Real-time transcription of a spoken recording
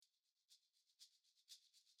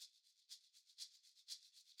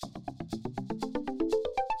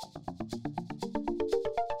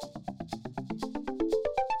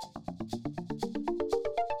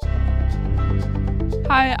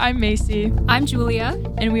Hi, I'm Macy. I'm Julia.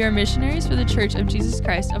 And we are missionaries for the Church of Jesus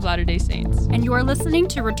Christ of Latter-day Saints. And you're listening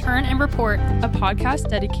to Return and Report, a podcast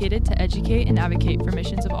dedicated to educate and advocate for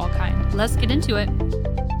missions of all kinds. Let's get into it.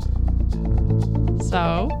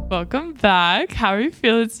 So, welcome back. How are you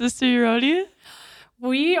feeling, Sister Euroni?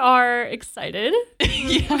 We are excited.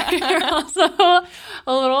 We're also a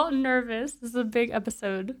little nervous. This is a big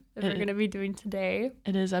episode that we're going to be doing today.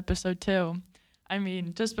 It is episode 2. I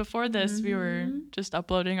mean, just before this, we were just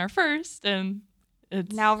uploading our first, and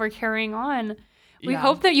now we're carrying on. We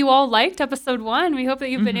hope that you all liked episode 1. We hope that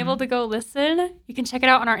you've been able to go listen. You can check it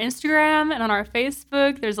out on our Instagram and on our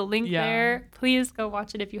Facebook. There's a link there. Please go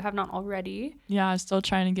watch it if you have not already. Yeah, still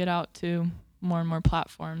trying to get out to more and more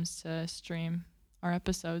platforms to stream our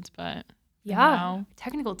episodes, but now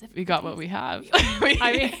technical difficulties. We got what we have. We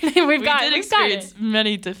did experience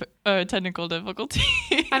many technical difficulties.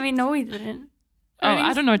 I mean, no, we didn't.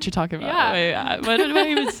 I don't know what you're talking about. Yeah. What did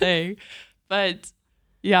I even say? But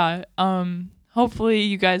yeah, hopefully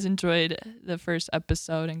you guys enjoyed the first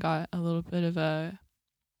episode and got a little bit of a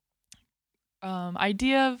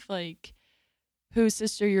idea of like who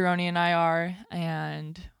Sister Euroni and I are,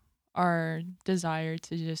 and our desire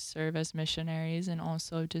to just serve as missionaries and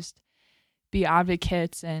also just be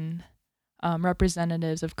advocates and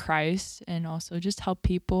representatives of Christ, and also just help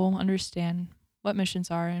people understand what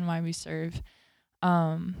missions are and why we serve.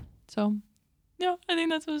 So yeah, I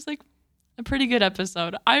think that was like a pretty good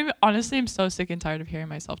episode. I'm so sick and tired of hearing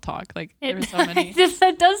myself talk. Like there were so many.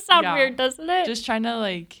 It does sound weird, doesn't it? Just trying to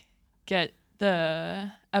like get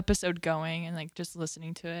the episode going and like just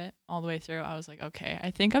listening to it all the way through. I was like, okay,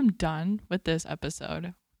 I think I'm done with this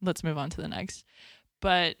episode. Let's move on to the next.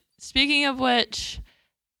 But speaking of which,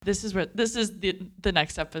 this is the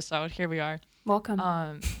next episode. Here we are.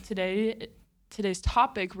 Welcome. Today's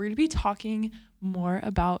topic, we're going to be talking more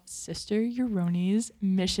about Sister Euroni's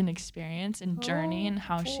mission experience and journey and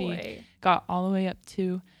how she got all the way up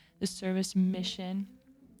to the service mission.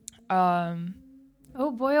 Oh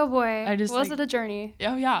boy. Was it a journey?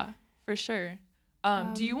 Oh yeah, for sure.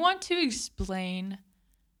 Do you want to explain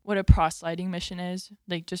what a proselyting mission is?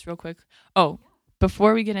 Like just real quick. Oh,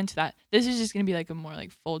 before we get into that, this is just going to be like a more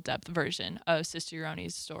like full depth version of Sister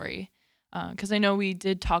Euroni's story. Because I know we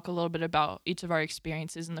did talk a little bit about each of our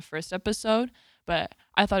experiences in the first episode, but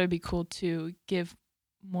I thought it'd be cool to give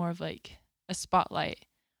more of like a spotlight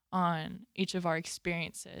on each of our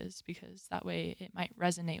experiences, because that way it might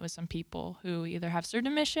resonate with some people who either have served a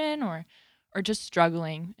mission or just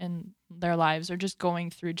struggling in their lives or just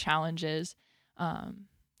going through challenges.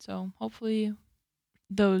 So hopefully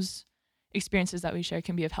those experiences that we share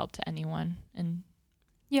can be of help to anyone. And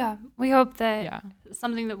yeah, we hope that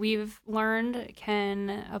something that we've learned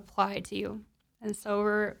can apply to you. And so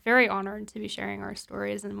we're very honored to be sharing our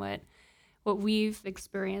stories and what we've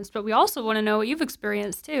experienced. But we also want to know what you've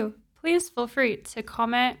experienced too. Please feel free to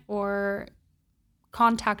comment or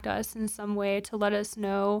contact us in some way to let us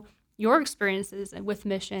know your experiences with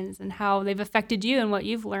missions and how they've affected you and what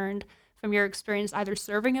you've learned from your experience either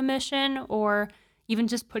serving a mission or even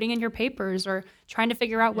just putting in your papers or trying to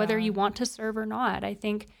figure out whether you want to serve or not. I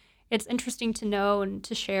think it's interesting to know and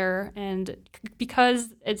to share, and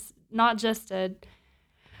because it's not just I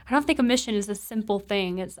don't think a mission is a simple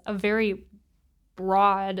thing. It's a very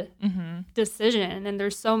broad decision, and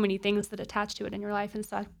there's so many things that attach to it in your life. And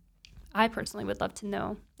so I personally would love to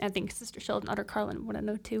know. I think Sister Sheldon Utter Carlin want to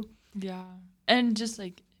know too. Yeah. And just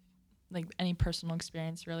like any personal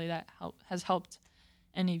experience really that has helped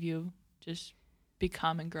any of you just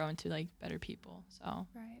become and grow into like better people. So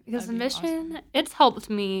because the mission, it's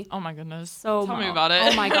helped me. Oh my goodness. So tell me about it.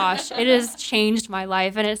 Oh my gosh, it has changed my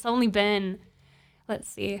life, and it's only been, let's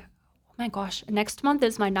see, oh my gosh, next month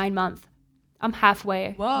is my 9 month. I'm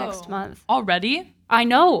halfway. Next month already. I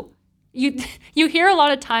know. You hear a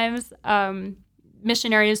lot of times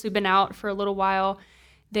missionaries who've been out for a little while,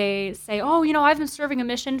 they say, oh, I've been serving a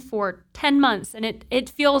mission for 10 months, and it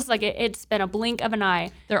feels like it's been a blink of an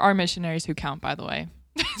eye. There are missionaries who count, by the way.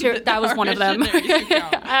 That was one of them.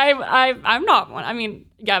 I'm not one. I mean,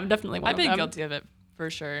 yeah, I'm definitely one of them. I've been guilty of it, for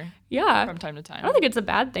sure. Yeah. From time to time. I don't think it's a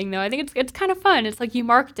bad thing, though. I think it's kind of fun. It's like you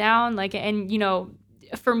mark down, and,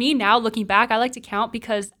 for me now, looking back, I like to count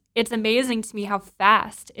because it's amazing to me how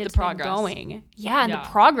fast it's been going. Yeah, and the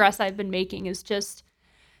progress I've been making is just,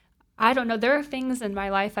 I don't know. There are things in my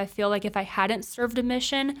life I feel like if I hadn't served a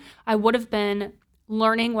mission, I would have been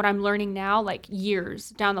learning what I'm learning now, like years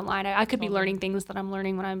down the line. I could be learning things that I'm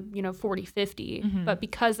learning when I'm, 40, 50. But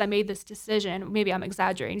because I made this decision, maybe I'm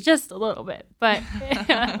exaggerating just a little bit, but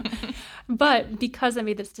but because I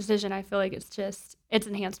made this decision, I feel like it's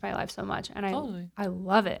enhanced my life so much. And I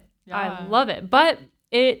love it. Yeah. I love it. But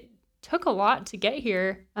it took a lot to get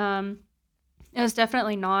here. It was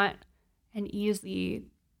definitely not an easy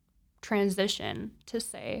transition to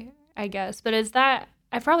say, I guess. But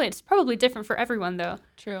it's probably different for everyone though.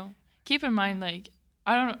 True. Keep in mind, like,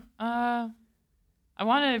 I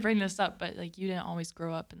want to bring this up, but like you didn't always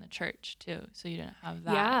grow up in the church too, so you didn't have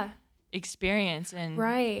that experience and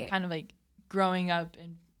kind of like growing up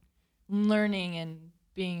and learning and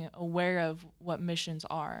being aware of what missions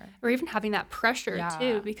are, or even having that pressure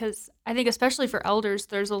too, because I think especially for elders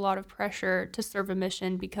there's a lot of pressure to serve a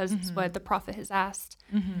mission because it's what the prophet has asked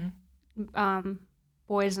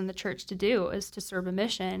boys in the church to do, is to serve a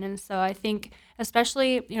mission. And so I think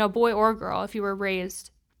especially, boy or girl, if you were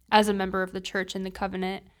raised as a member of the church in the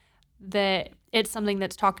covenant, that it's something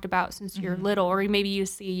that's talked about since you're little, or maybe you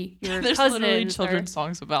see your There's cousins. There's literally children's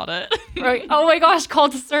songs about it. Right. Oh my gosh,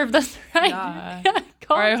 called to serve. That's right. Yeah.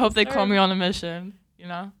 Or I hope they call me on a mission,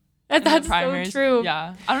 That's so true.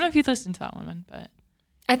 Yeah. I don't know if you listened to that one, but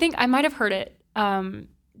I think I might have heard it,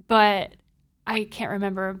 but I can't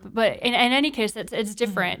remember. But in any case, it's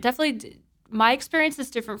different. Definitely, my experience is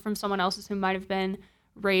different from someone else's who might have been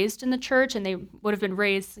raised in the church and they would have been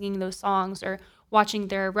raised singing those songs or watching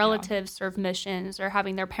their relatives serve missions or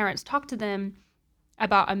having their parents talk to them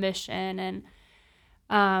about a mission. And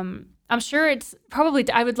I'm sure it's probably,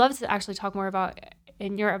 I would love to actually talk more about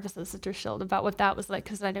in your episode, Sister Shield, about what that was like,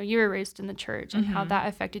 because I know you were raised in the church and how that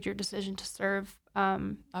affected your decision to serve.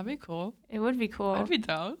 That'd be cool. It would be cool. I'd be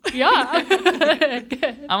down. Yeah.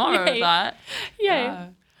 I'm all right with that. Yeah.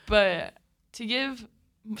 But to give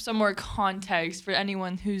some more context for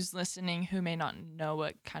anyone who's listening who may not know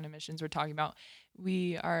what kind of missions we're talking about,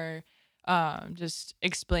 we are just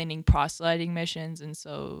explaining proselyting missions. And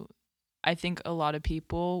so I think a lot of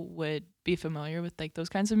people would be familiar with like those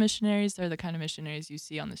kinds of missionaries. They're the kind of missionaries you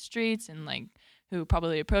see on the streets and like who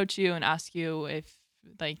probably approach you and ask you if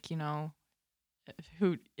like,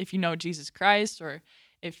 if you know Jesus Christ or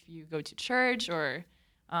if you go to church or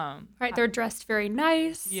right, they're dressed very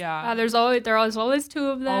nice. Yeah. There are always two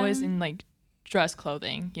of them. Always in like dress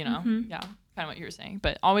clothing, Yeah, kind of what you were saying.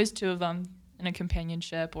 But always two of them in a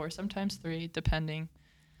companionship or sometimes three, depending.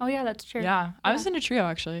 Oh yeah, that's true. Yeah. I was in a trio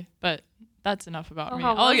actually, but that's enough about me.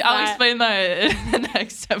 I'll explain that in the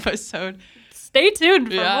next episode. Stay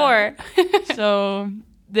tuned for more. So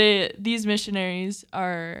these missionaries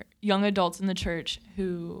are young adults in the church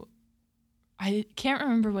who I can't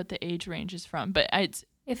remember what the age range is from, but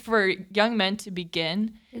for young men to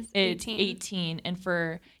begin, it's 18, and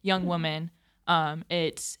for young women,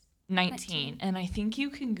 it's 19. And I think you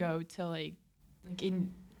can go to like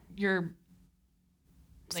in your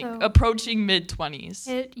approaching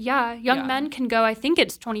mid-20s. Young men can go, I think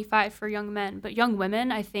it's 25 for young men, but young women,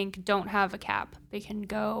 I think, don't have a cap. They can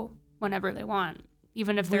go whenever they want,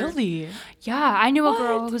 even if they're... Really? Yeah, I knew a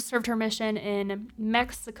girl who served her mission in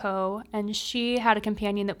Mexico, and she had a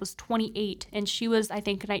companion that was 28, and she was, I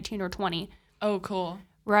think, 19 or 20. Oh, cool.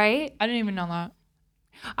 Right? I didn't even know that.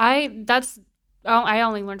 I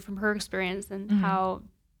only learned from her experience and how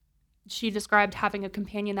she described having a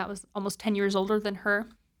companion that was almost 10 years older than her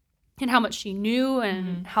and how much she knew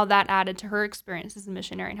and how that added to her experience as a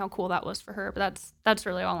missionary and how cool that was for her. But that's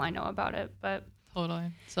really all I know about it. But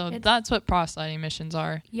totally. So that's what proselyting missions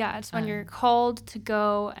are. Yeah, it's when you're called to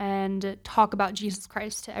go and talk about Jesus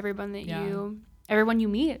Christ to everyone everyone you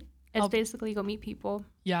meet. It's basically go meet people.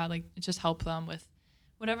 Yeah, like just help them with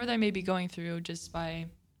whatever they may be going through just by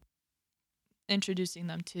introducing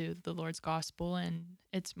them to the Lord's gospel. And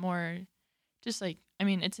it's more just like,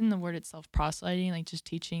 it's in the word itself, proselyting, like just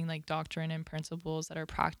teaching like doctrine and principles that are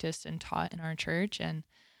practiced and taught in our church. And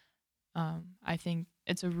I think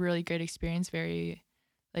it's a really great experience, very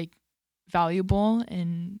like valuable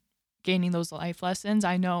in gaining those life lessons.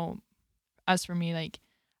 I know as for me, like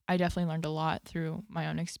I definitely learned a lot through my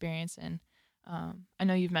own experience. And I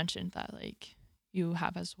know you've mentioned that like you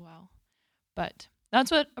have as well, but that's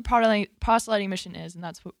what a proselyting mission is. And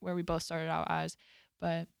that's where we both started out as,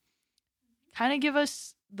 but kind of give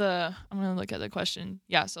us I'm going to look at the question.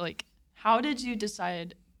 Yeah. So like, how did you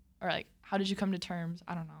decide, or like, how did you come to terms?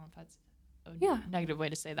 I don't know if that's a negative way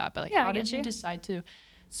to say that, but like, how did you decide to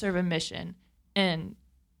serve a mission? And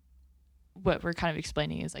what we're kind of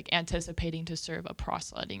explaining is like anticipating to serve a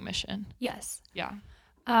proselyting mission. Yes. Yeah.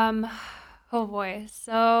 Oh boy.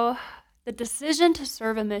 So the decision to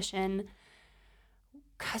serve a mission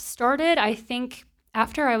started, I think,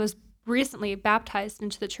 after I was recently baptized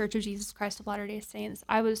into the Church of Jesus Christ of Latter-day Saints.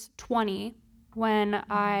 I was 20 when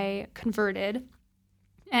I converted,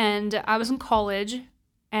 and I was in college,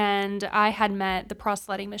 and I had met the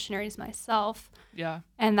proselyting missionaries myself. Yeah.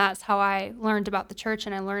 And that's how I learned about the church,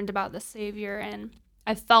 and I learned about the Savior. And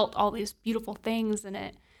I felt all these beautiful things, and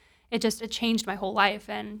it changed my whole life.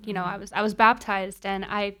 And, you know, I was baptized, and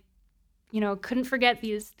I, you know, couldn't forget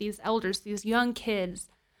these elders, these young kids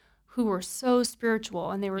who were so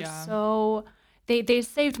spiritual, and they were so, they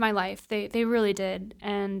saved my life. They really did.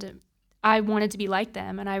 And I wanted to be like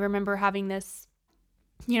them. And I remember having this,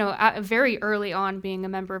 you know, very early on being a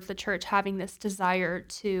member of the church, having this desire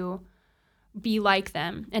to be like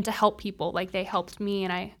them and to help people like they helped me.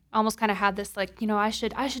 And I almost kind of had this like, you know, I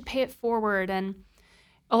should pay it forward. And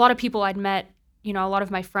a lot of people I'd met, you know, a lot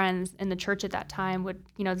of my friends in the church at that time would,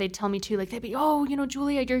 you know, they'd tell me too, like they'd be, oh, you know,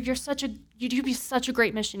 Julia, you'd be such a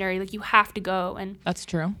great missionary. Like you have to go. And that's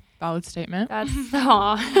true. Valid statement. That's,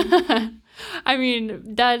 I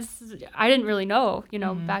mean, I didn't really know, you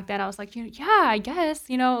know, back then I was like, yeah, I guess,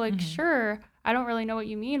 you know, like, sure. I don't really know what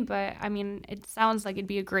you mean, but I mean, it sounds like it'd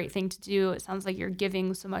be a great thing to do. It sounds like you're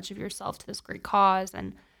giving so much of yourself to this great cause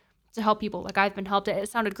and to help people like I've been helped. It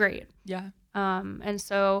sounded great. Yeah. And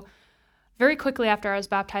so very quickly after I was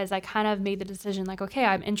baptized, I kind of made the decision like, okay,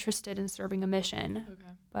 I'm interested in serving a mission,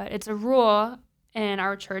 but it's a rule in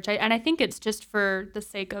our church. And I think it's just for the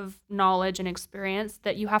sake of knowledge and experience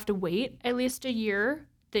that you have to wait at least a year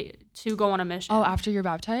to go on a mission. Oh, after you're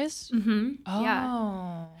baptized? Mm-hmm. Oh.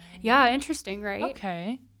 Yeah. Yeah, interesting, right?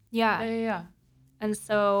 Okay. Yeah. And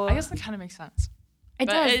so I guess that kind of makes sense. It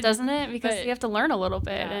does, doesn't it? Because you have to learn a little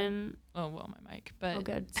bit. Yeah. And oh, well, my mic. But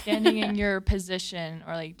good. Standing in your position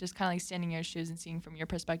or like just kind of like standing in your shoes and seeing from your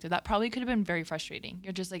perspective, that probably could have been very frustrating.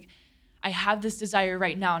 You're just like, I have this desire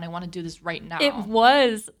right now and I want to do this right now. It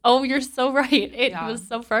was. Oh, you're so right. It was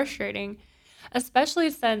so frustrating,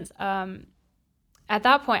 especially since at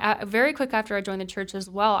that point, very quick after I joined the church as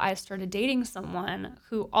well, I started dating someone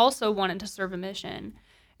who also wanted to serve a mission.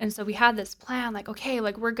 And so we had this plan, like, okay,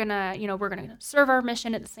 like we're gonna serve our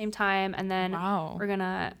mission at the same time, and then we're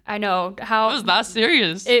gonna. I know how it was that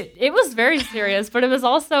serious. It was very serious, but it was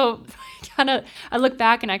also kind of. I look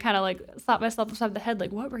back and I kind of like slapped myself upside the head,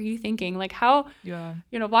 like, what were you thinking? Like, how? Yeah.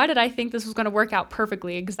 You know, why did I think this was gonna work out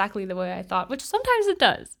perfectly, exactly the way I thought? Which sometimes it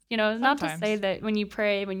does. You know, not to say that when you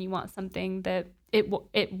pray, when you want something, that it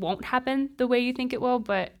won't happen the way you think it will,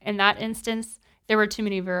 but in that instance, there were too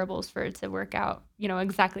many variables for it to work out, you know,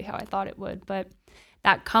 exactly how I thought it would. But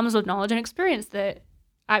that comes with knowledge and experience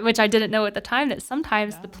which I didn't know at the time, that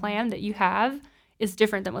sometimes the plan that you have is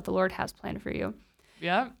different than what the Lord has planned for you.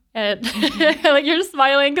 Yeah. And like you're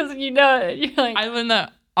smiling because you know it. You're like, I learned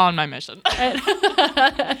that on my mission.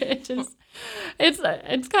 It's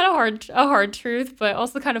kind of a hard truth, but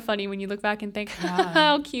also kind of funny when you look back and think,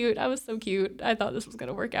 how cute. I was so cute. I thought this was going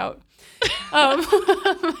to work out.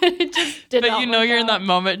 It just did not. But you know, you're in that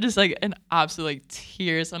moment, just like in absolute like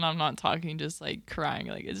tears, and I'm not talking, just like crying.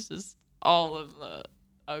 Like it's just all of the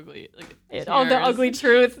ugly, like all the ugly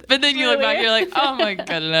truth. But then you look back, you're like, oh my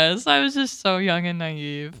goodness, I was just so young and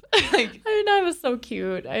naive. Like, I know, it was so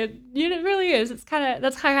cute. It really is. That's kind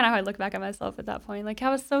of how I look back at myself at that point. Like I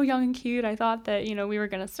was so young and cute. I thought that, you know, we were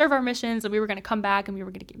gonna serve our missions and we were gonna come back and we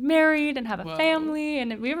were gonna get married and have a family,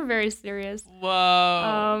 and we were very serious. Whoa.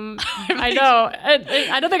 I know.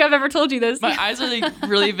 I don't think I've ever told you this. My eyes are like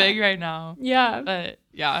really big right now. Yeah. But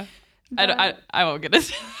yeah. I won't get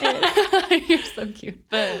it. You're so cute.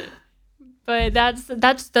 But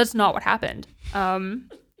that's not what happened. Garland's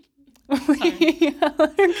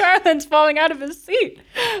falling out of his seat.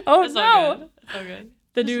 Oh it's no! So good.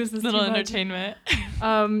 The news is little entertainment.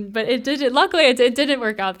 But it did. Luckily, it didn't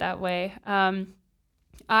work out that way.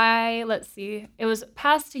 Let's see. It was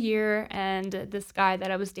past a year, and this guy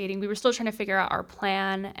that I was dating, we were still trying to figure out our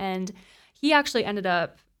plan, and he actually ended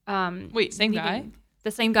up. Wait, same guy? The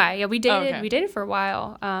same guy. Yeah, we dated. Oh, okay. We dated for a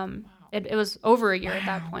while. It was over a year at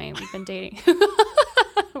that point. We've been dating.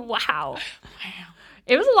 Wow.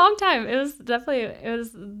 It was a long time. It was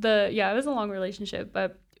a long relationship,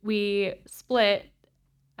 but we split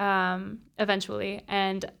eventually,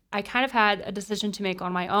 and I kind of had a decision to make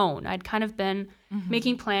on my own. I'd kind of been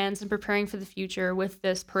making plans and preparing for the future with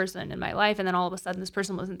this person in my life, and then all of a sudden this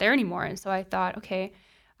person wasn't there anymore, and so I thought, okay,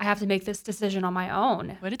 I have to make this decision on my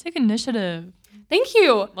own. Way to take initiative. Thank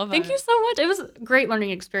you. Thank you so much. It was a great learning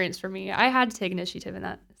experience for me. I had to take initiative in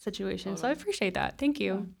that situation, so I appreciate that. Thank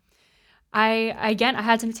you. Yeah. I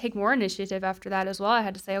had to take more initiative after that as well. I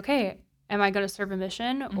had to say, okay, am I going to serve a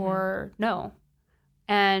mission or no?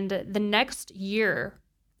 And the next year,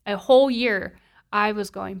 a whole year, I was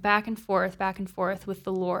going back and forth with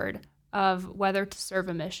the Lord of whether to serve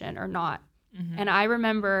a mission or not. And I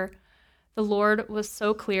remember the Lord was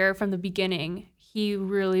so clear from the beginning. He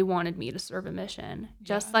really wanted me to serve a mission.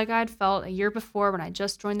 Just like I'd felt a year before when I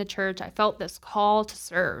just joined the church, I felt this call to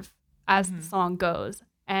serve, as the song goes.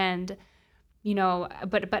 And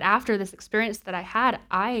but after this experience that I had,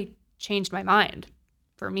 I changed my mind.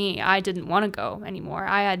 For me, I didn't want to go anymore.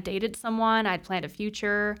 I had dated someone, I'd planned a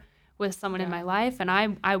future with someone in my life, and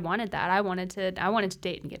I wanted that. I wanted to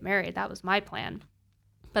date and get married. That was my plan.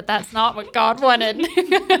 But that's not what God wanted.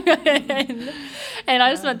 and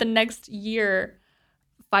I spent the next year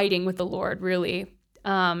fighting with the Lord, really,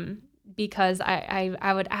 because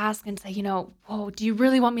I would ask and say, whoa, do you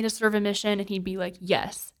really want me to serve a mission? And he'd be like,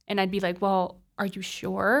 yes. And I'd be like, well, are you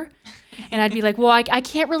sure? And I'd be like, well, I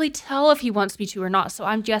can't really tell if he wants me to or not. So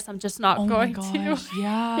I'm just not going to.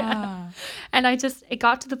 Yeah. And it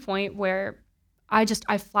got to the point where I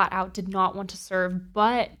flat out did not want to serve.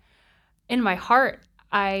 But in my heart,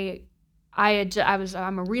 I'm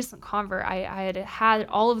a recent convert. I had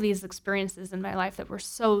all of these experiences in my life that were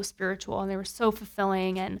so spiritual and they were so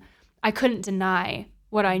fulfilling. And I couldn't deny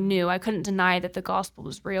what I knew. I couldn't deny that the gospel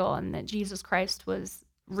was real and that Jesus Christ was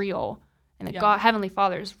real. And that God, Heavenly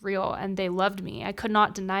Father, is real, and they loved me. I could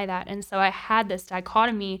not deny that. And so I had this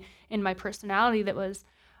dichotomy in my personality that was,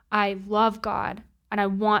 I love God, and I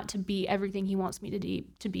want to be everything He wants me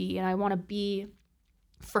to be, and I want to be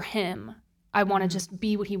for Him. I want to just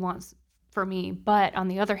be what He wants for me. But on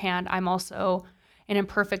the other hand, I'm also an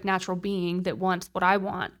imperfect natural being that wants what I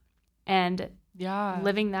want. And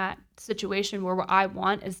living that situation where what I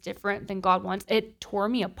want is different than God wants, it tore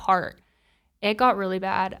me apart. It got really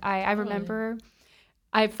bad. I remember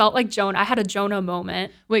I felt like Jonah. I had a Jonah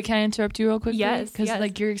moment. Wait, can I interrupt you real quickly? Yes. Because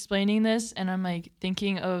like you're explaining this and I'm like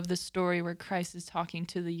thinking of the story where Christ is talking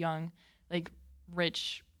to the young, like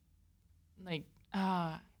rich, like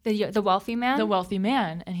the wealthy man? The wealthy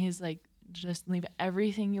man. And he's like, just leave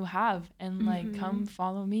everything you have and like come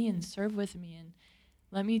follow me and serve with me and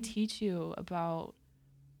let me teach you about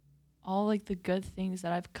all like the good things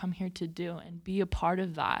that I've come here to do and be a part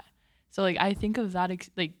of that. So, like, I think of that,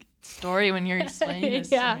 story when you're explaining this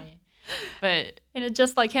to me. And it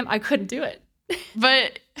just like him, I couldn't do it.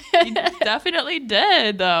 But you definitely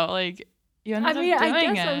did, though. Like, you ended up doing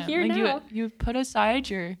I guess it. I'm here now. You put aside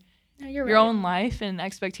your own life and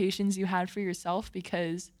expectations you had for yourself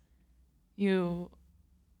because you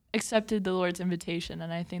accepted the Lord's invitation.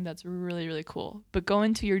 And I think that's really, really cool. But go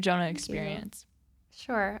into your Jonah experience.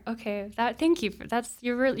 Sure. Okay. Thank you for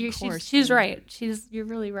she's right. You're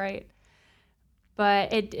really right.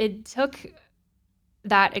 But it took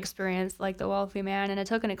that experience like the wealthy man, and it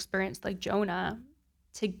took an experience like Jonah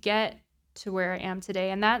to get to where I am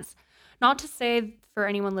today. And that's not to say for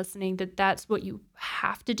anyone listening that that's what you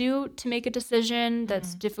have to do to make a decision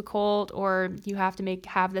that's difficult, or you have to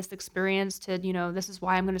have this experience to, this is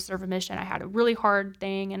why I'm going to serve a mission. I had a really hard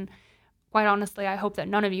thing, and quite honestly, I hope that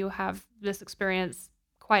none of you have this experience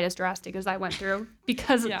quite as drastic as I went through,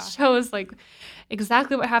 because it shows like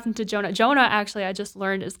exactly what happened to Jonah. Jonah, actually, I just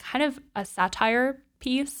learned, is kind of a satire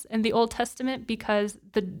piece in the Old Testament, because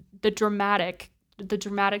the dramatics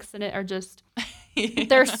in it are just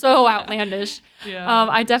they're so outlandish.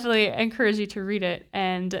 I definitely encourage you to read it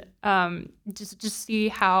and just see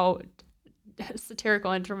how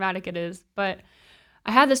satirical and dramatic it is. But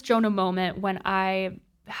I had this Jonah moment when I'd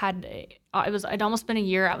almost been a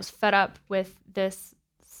year. I was fed up with this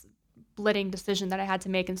splitting decision that I had to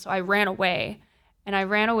make, and so I ran away. And I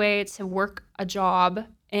ran away to work a job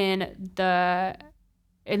in the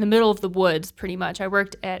middle of the woods, pretty much. I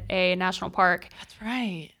worked at a national park. That's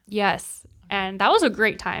right. Yes. And that was a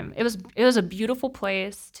great time. It was a beautiful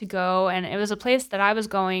place to go, and it was a place that I was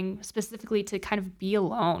going specifically to kind of be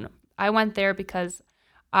alone. I went there because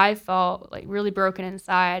I felt like really broken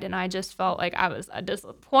inside, and I just felt like I was a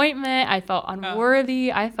disappointment. I felt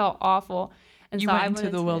unworthy. I felt awful. And you so went I into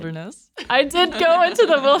the wilderness. I did go into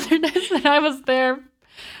the wilderness, and I was there.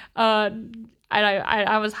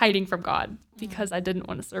 I was hiding from God because I didn't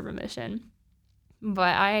want to serve a mission.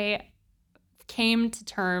 But I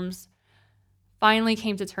finally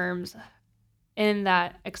came to terms in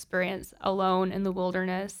that experience alone in the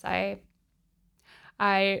wilderness.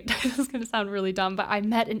 This is going to sound really dumb, but I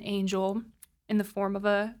met an angel in the form of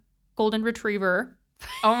a golden retriever.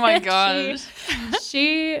 Oh my gosh.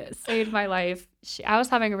 She saved my life. I was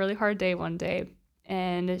having a really hard day one day,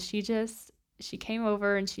 and she came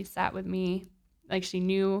over and she sat with me. Like, she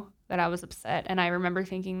knew that I was upset, and I remember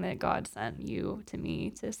thinking that God sent you to me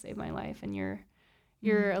to save my life, and you're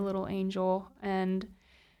a little angel. And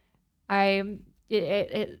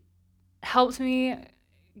it helped me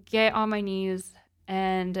get on my knees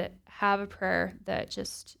and have a prayer that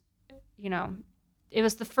just, it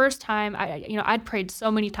was the first time I'd prayed so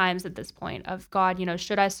many times at this point of, God,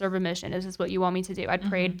 should I serve a mission? Is this what you want me to do? I'd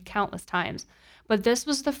prayed countless times, but this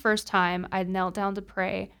was the first time I'd knelt down to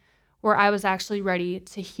pray where I was actually ready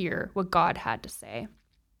to hear what God had to say.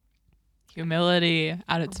 Humility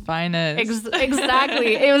at its finest.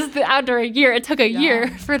 Exactly. It was after a year. It took a year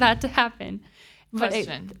for that to happen.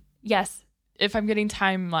 Question. Yes. If I'm getting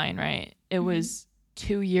timeline right, it was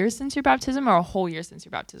 2 years since your baptism or a whole year since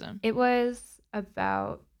your baptism? It was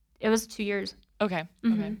 2 years. Okay.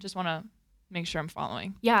 Okay. Just want to make sure I'm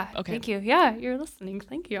following. Yeah. Okay. Thank you. Yeah, you're listening.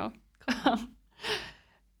 Thank you.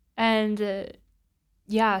 And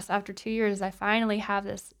yes, after 2 years, I finally have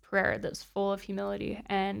this prayer that's full of humility.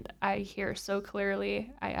 And I hear so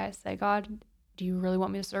clearly, I say, God, do you really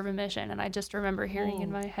want me to serve a mission? And I just remember hearing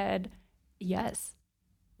in my head, yes.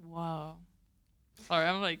 Wow. Sorry,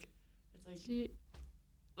 I'm like, you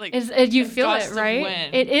feel it,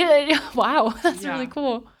 right? It is. Wow. That's really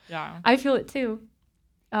cool. Yeah. I feel it too.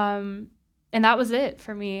 And that was it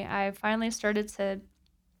for me. I finally started to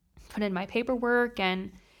put in my paperwork,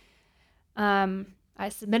 and I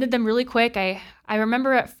submitted them really quick. I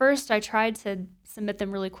remember at first I tried to submit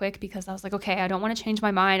them really quick because I was like, okay, I don't want to change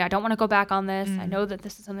my mind. I don't want to go back on this. I know that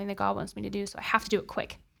this is something that God wants me to do, so I have to do it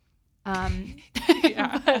quick. But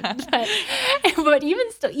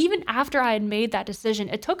even after I had made that decision,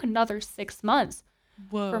 it took another 6 months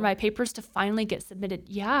for my papers to finally get submitted.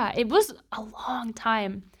 Yeah, it was a long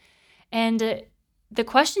time. And the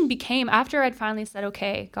question became, after I'd finally said,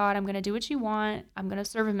 okay, God, I'm going to do what you want. I'm going to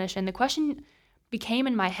serve a mission. The question became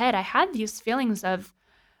in my head, I had these feelings of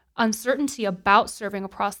uncertainty about serving a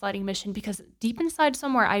proselyting mission because deep inside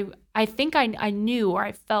somewhere, I think I knew, or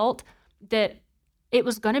I felt that it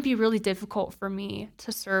was going to be really difficult for me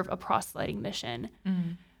to serve a proselyting mission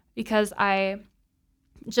because I'm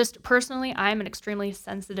an extremely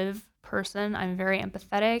sensitive person. I'm very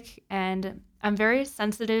empathetic, and I'm very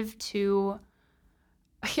sensitive to,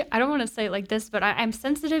 I don't want to say it like this, but I'm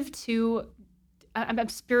sensitive to, I'm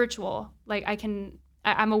spiritual. Like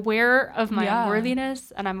I'm aware of my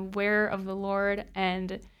unworthiness, and I'm aware of the Lord,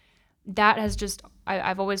 and that has just,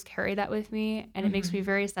 I've always carried that with me, and it makes me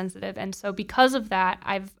very sensitive. And so because of that,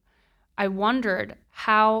 I wondered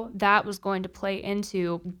how that was going to play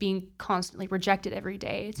into being constantly rejected every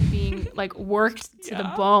day, to being like worked to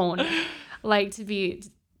the bone, like to be,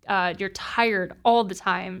 you're tired all the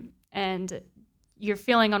time, and you're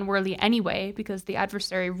feeling unworthy anyway because the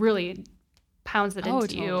adversary really pounds it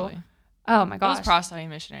into you. Oh my gosh. Those proselyting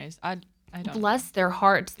missionaries, I don't bless their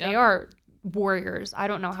hearts. Yep. They are warriors. I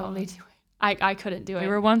don't know how they do it. I couldn't do it. You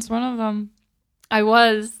were once one of them. I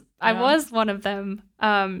was one of them.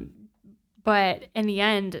 But in the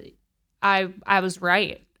end, I was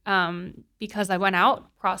right. Because I went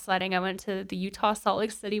out proselyting. I went to the Utah Salt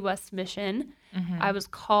Lake City West Mission. I was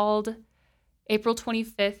called April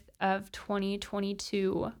 25th of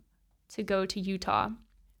 2022 to go to Utah.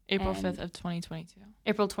 April 5th of 2022.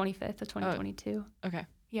 April 25th of 2022. Oh, okay.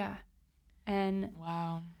 Yeah. And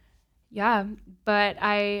wow. Yeah, but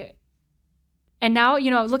and now,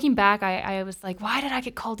 looking back, I was like, why did I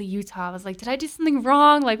get called to Utah? I was like, did I do something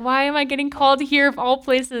wrong? Like, why am I getting called here of all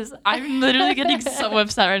places? I'm literally getting so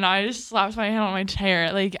upset right now. I just slapped my hand on my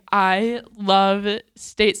chair. Like, I love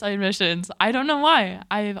stateside missions. I don't know why.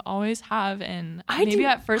 I always have. And maybe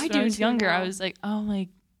at first when I was younger, I was like, oh, like,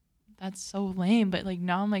 that's so lame. But like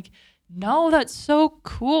now I'm like, no, that's so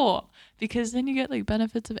cool. Because then you get like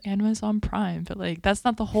benefits of Amazon Prime. But like, that's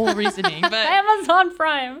not the whole reasoning. But Amazon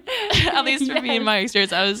Prime. At least for me in my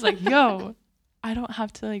experience, I was like, yo, I don't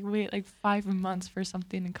have to like wait like 5 months for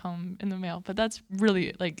something to come in the mail. But that's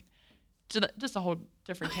really like just a whole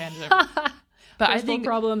different tangent. But I think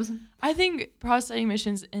proselyting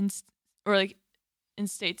missions in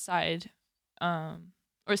stateside, or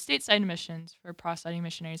stateside missions for proselyting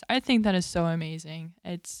missionaries, I think that is so amazing.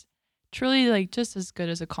 It's truly like just as good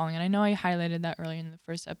as a calling. And I know I highlighted that earlier in the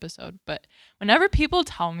first episode, but whenever people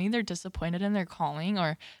tell me they're disappointed in their calling,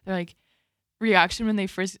 or their like reaction when they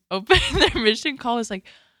first open their mission call is like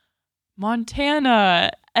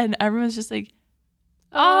Montana, and everyone's just like,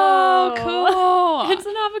 oh, cool. It's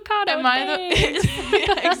an avocado.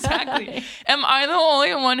 Exactly. Am I the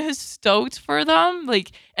only one who's stoked for them?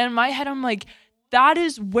 Like, in my head, I'm like, that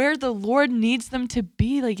is where the Lord needs them to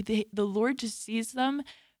be. Like, the Lord just sees them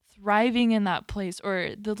thriving in that place,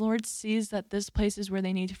 or the Lord sees that this place is where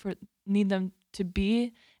they need them to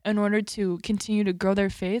be in order to continue to grow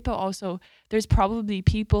their faith. But also, there's probably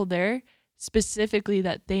people there specifically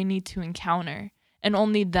that they need to encounter, and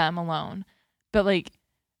only them alone. But like,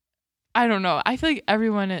 I don't know. I feel like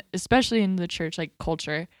everyone, especially in the church like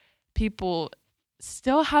culture, people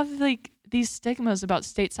still have like these stigmas about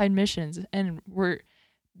stateside missions, and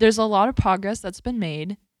there's a lot of progress that's been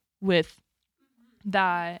made with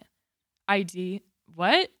that idea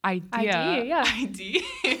what idea? Yeah. Idea.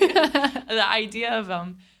 The idea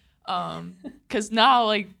of because now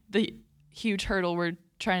like the huge hurdle we're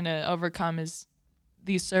trying to overcome is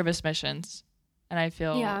these service missions, and I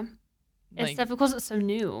feel it's difficult because it's so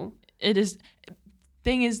new. It is.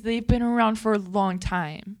 Thing is, they've been around for a long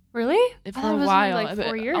time. Really? For a while, like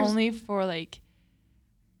 4 years. Only for like,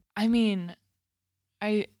 I mean,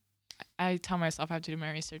 I tell myself I have to do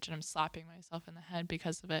my research, and I'm slapping myself in the head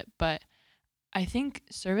because of it. But I think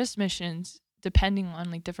service missions, depending on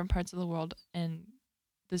like different parts of the world and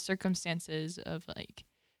the circumstances of like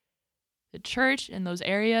the church in those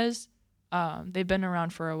areas, they've been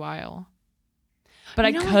around for a while. But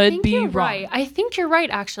I could be wrong. Right. I think you're right,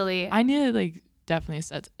 actually. I need to like definitely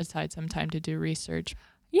set aside some time to do research.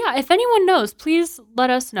 Yeah, if anyone knows, please let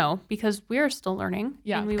us know because we're still learning.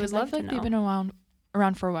 Yeah, and we would love to know. They've been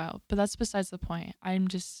around for a while, but that's besides the point. I'm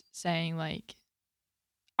just saying, like,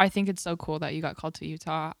 I think it's so cool that you got called to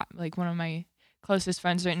Utah. Like, one of my closest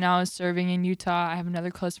friends right now is serving in Utah. I have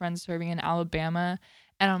another close friend serving in Alabama,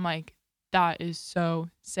 and I'm like, that is so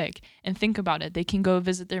sick. And think about it. They can go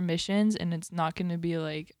visit their missions, and it's not going to be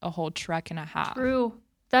like a whole trek and a half. True.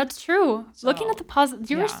 That's true. So, looking at the positive,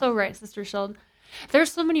 you were so right, Sister Sheldon. There's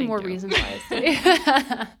so many more reasons why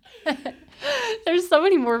I stay. There's so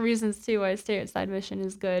many more reasons too why a stateside mission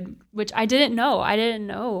is good, which I didn't know.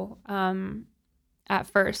 At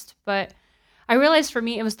first, but I realized for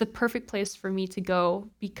me it was the perfect place for me to go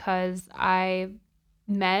because I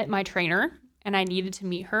met my trainer and I needed to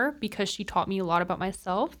meet her because she taught me a lot about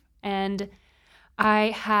myself, and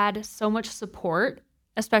I had so much support,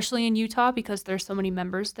 especially in Utah because there's so many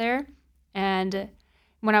members there. And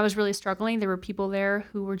when I was really struggling, there were people there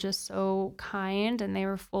who were just so kind and they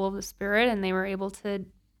were full of the Spirit, and they were able to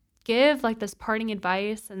give like this parting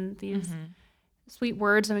advice and these sweet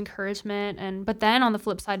words of encouragement. But then on the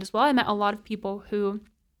flip side as well, I met a lot of people who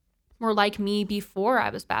were like me before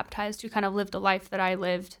I was baptized, who kind of lived a life that I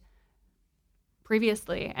lived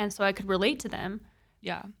previously. And so I could relate to them.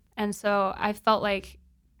 Yeah. And so I felt like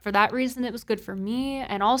for that reason, it was good for me.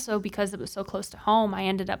 And also because it was so close to home, I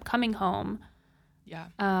ended up coming home. Yeah.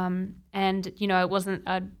 And, you know, it wasn't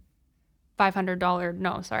a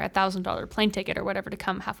 $1,000 plane ticket or whatever to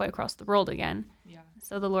come halfway across the world again. Yeah.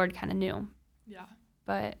 So the Lord kind of knew. Yeah.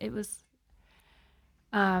 But it was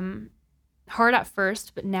hard at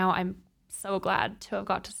first, but now I'm so glad to have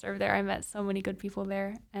got to serve there. I met so many good people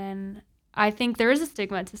there. And I think there is a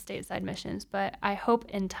stigma to stateside missions, but I hope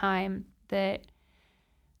in time that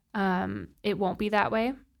it won't be that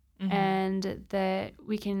way, and that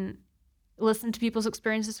we can listen to people's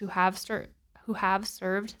experiences who have served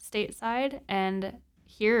stateside and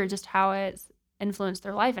hear just how it's influenced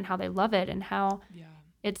their life and how they love it and how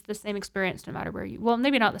it's the same experience no matter where you, well,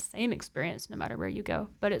 maybe not the same experience no matter where you go,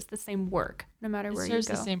 but it's the same work no matter where you go. It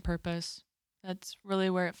serves the same purpose. That's really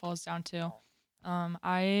where it falls down to.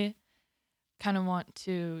 I kind of want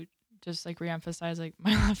to just like reemphasize like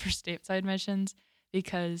my love for stateside missions,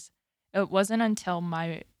 because it wasn't until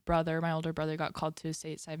my older brother got called to a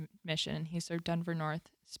stateside mission. He served Denver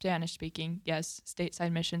North, Spanish speaking. Yes,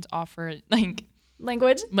 stateside missions offer like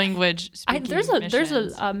language speaking there's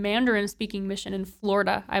a Mandarin speaking mission in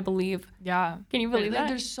Florida, I believe. Yeah. Can you believe that?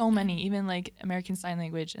 There's so many, even like American Sign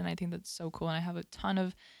Language, and I think that's so cool. And I have a ton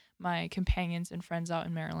of my companions and friends out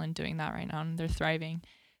in Maryland doing that right now, and they're thriving.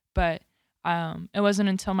 But it wasn't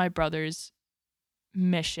until my brother's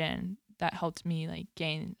mission that helped me like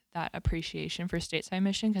gain that appreciation for stateside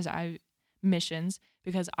missions,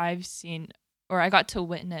 because I've seen, or I got to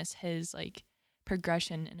witness his like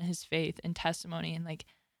progression in his faith and testimony, and like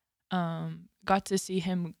got to see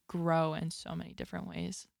him grow in so many different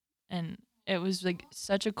ways. And it was like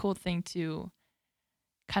such a cool thing to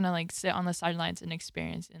kind of like sit on the sidelines and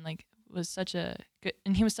experience, and like he was such a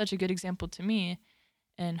good example to me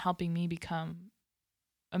and helping me become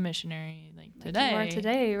a missionary like today. You are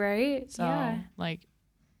today, right? So like,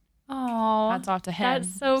 oh, hats off to him.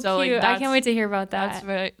 That's so cute. Like, I can't wait to hear about that.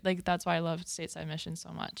 That's why I love stateside missions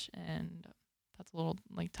so much, and that's a little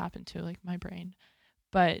like tap into like my brain.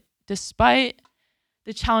 But despite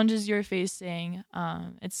the challenges you're facing,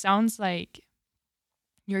 it sounds like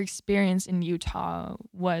your experience in Utah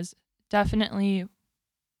was definitely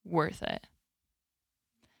worth it.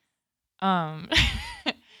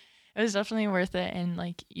 It was definitely worth it, and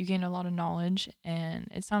like you gained a lot of knowledge, and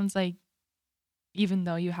it sounds like even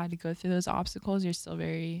though you had to go through those obstacles, you're still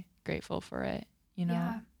very grateful for it, you know?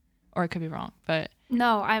 Yeah. Or it could be wrong, but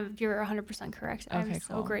no, you're 100% correct. Okay, I'm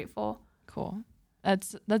so grateful. Cool.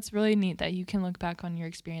 That's really neat that you can look back on your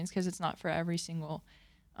experience, because it's not for every single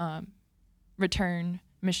return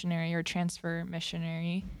missionary or transfer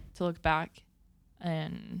missionary to look back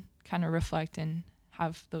and kind of reflect and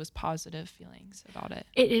have those positive feelings about it.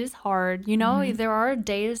 It is hard. There are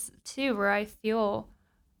days too where I feel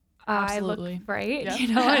absolutely I look right.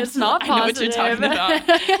 Yep. It's not positive. I know what you're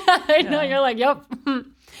talking about. I know, you're like, yep.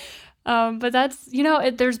 But that's,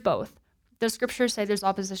 there's both. The scriptures say there's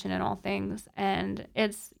opposition in all things, and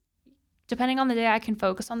it's depending on the day I can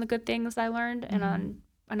focus on the good things I learned, and on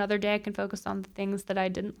another day I can focus on the things that I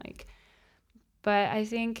didn't like. But I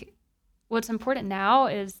think what's important now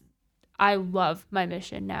is I love my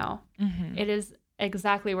mission now. It is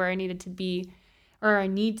exactly where I needed to be, or I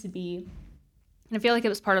need to be. And I feel like it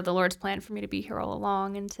was part of the Lord's plan for me to be here all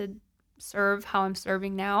along and to serve how I'm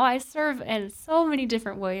serving now. I serve in so many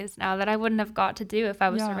different ways now that I wouldn't have got to do if I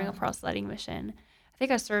was serving a proselyting mission. I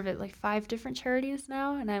think I serve at like 5 different charities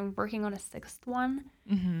now, and I'm working on a 6th one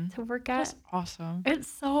to work at. That's awesome. It's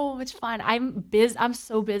so much fun. I'm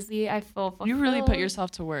so busy. I feel fulfilled. You really put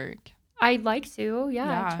yourself to work. I'd like to.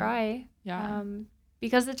 I try.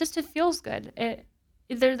 Because it feels good.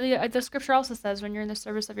 The scripture also says when you're in the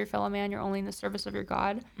service of your fellow man, you're only in the service of your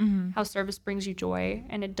God. How service brings you joy,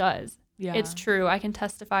 and it does. Yeah. It's true. I can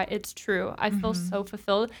testify. It's true. I feel so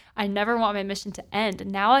fulfilled. I never want my mission to end.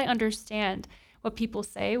 And now I understand what people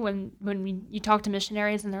say when you talk to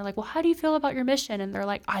missionaries and they're like, well, how do you feel about your mission? And they're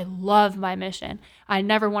like, I love my mission. I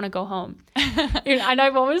never want to go home. And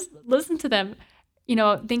I've always listened to them,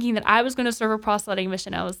 thinking that I was going to serve a proselyting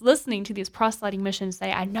mission. I was listening to these proselyting missions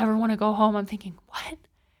say, I never want to go home. I'm thinking, what?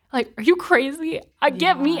 Like, are you crazy?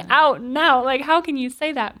 Get me out now. Like, how can you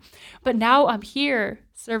say that? But now I'm here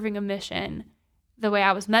serving a mission the way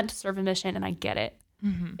I was meant to serve a mission, and I get it.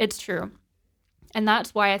 It's true. And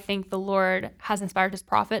that's why I think the Lord has inspired his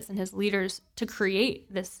prophets and his leaders to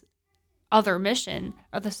create this other mission,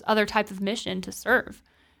 or this other type of mission to serve,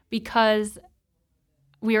 because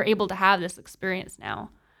we are able to have this experience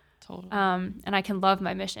now. Totally. And I can love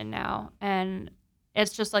my mission now. And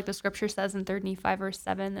it's just like the scripture says in 3 Nephi verse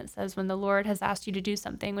 7 that says, when the Lord has asked you to do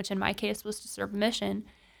something, which in my case was to serve a mission,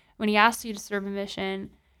 when he asks you to serve a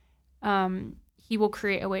mission, he will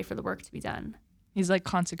create a way for the work to be done. He's like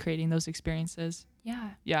consecrating those experiences.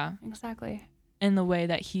 Yeah, exactly. In the way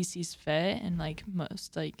that he sees fit and like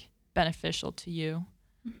most like beneficial to you.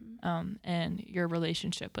 And your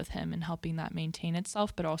relationship with him, and helping that maintain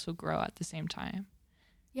itself, but also grow at the same time.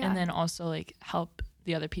 And then also like help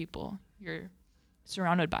the other people you're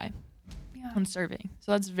surrounded by and serving.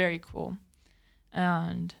 So that's very cool.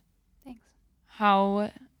 And thanks.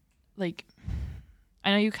 How, like,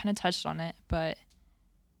 I know you kind of touched on it, but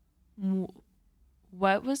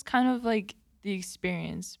what was kind of like the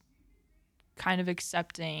experience kind of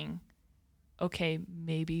accepting, okay,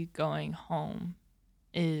 maybe going home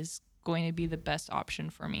is going to be the best option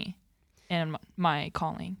for me and my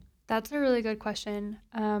calling? That's a really good question,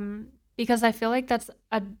 because I feel like that's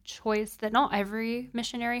a choice that not every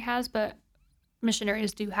missionary has, but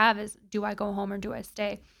missionaries do have, is do I go home or do I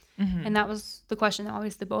stay? And that was the question that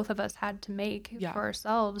obviously both of us had to make for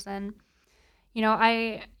ourselves. And,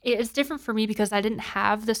 it's different for me because I didn't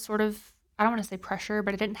have this sort of, I don't want to say pressure,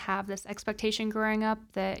 but I didn't have this expectation growing up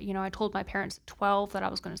that, I told my parents at 12 that I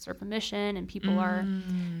was going to serve a mission, and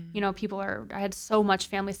I had so much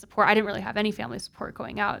family support. I didn't really have any family support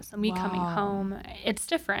going out. So me coming home, it's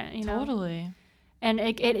different, Totally. And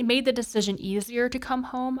it made the decision easier to come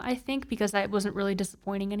home, I think, because I wasn't really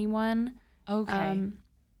disappointing anyone. Okay.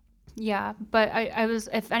 But I was,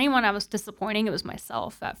 if anyone I was disappointing, it was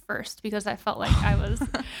myself at first, because I felt like I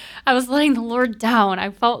was letting the Lord down. I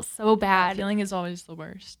felt so bad. That feeling is always the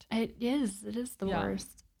worst. It is the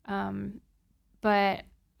worst. But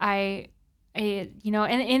I and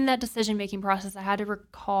in that decision-making process, I had to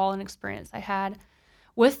recall an experience I had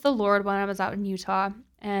with the Lord when I was out in Utah,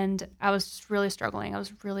 and I was just really struggling. I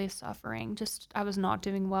was really suffering. I was not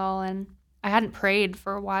doing well, and I hadn't prayed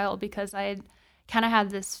for a while because I had kind of had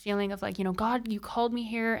this feeling of like, God, you called me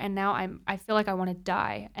here, and now I feel like I want to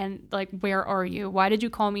die. And like, where are you? Why did you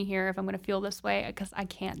call me here if I'm going to feel this way? Because I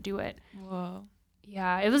can't do it. Whoa.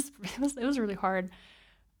 Yeah, it was really hard.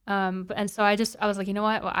 And so I was like, you know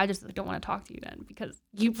what? Well, I just don't want to talk to you then, because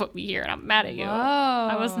you put me here and I'm mad at you. Whoa.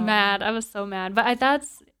 I was mad. I was so mad. But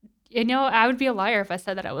I would be a liar if I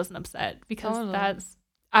said that I wasn't upset, because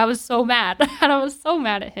I was so mad. And I was so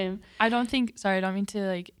mad at him. I don't mean to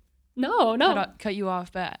like, no, cut you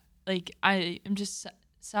off, but like, I am just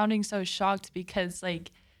sounding so shocked, because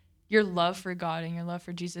like your love for God and your love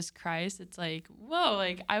for Jesus Christ, it's like, whoa,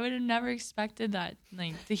 like I would have never expected that,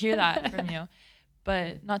 like to hear that from you.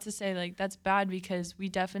 But not to say like that's bad, because we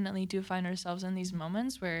definitely do find ourselves in these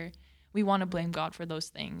moments where we want to blame God for those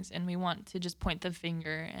things, and we want to just point the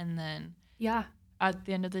finger, and then at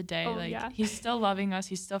the end of the day, he's still loving us,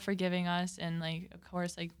 he's still forgiving us, and like of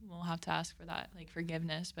course like we'll have to ask for that like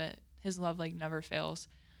forgiveness, but his love like never fails.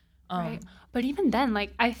 Right. But even then,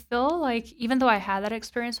 like I feel like even though I had that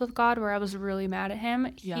experience with God where I was really mad at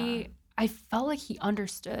him, I felt like he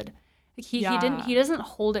understood. Like he doesn't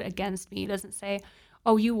hold it against me. He doesn't say,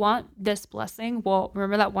 "Oh, you want this blessing? Well,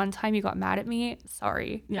 remember that one time you got mad at me?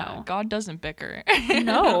 Sorry." No. God doesn't bicker.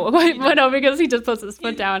 No. But no, because he just puts his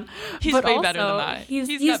foot down. He's way better than that.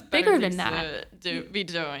 He's bigger than that. To be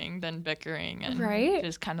doing than bickering and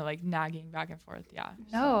just kind of like nagging back and forth. Yeah.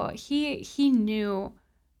 No, he knew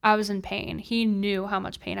I was in pain. He knew how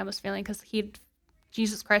much pain I was feeling because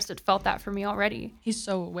Jesus Christ had felt that for me already. He's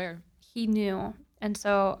so aware. He knew. And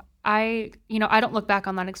so I don't look back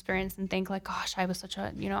on that experience and think like, gosh, I was such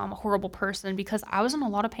a, I'm a horrible person, because I was in a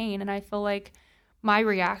lot of pain. And I feel like my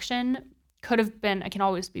reaction could have been, I can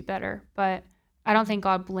always be better, but I don't think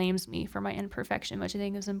God blames me for my imperfection, which I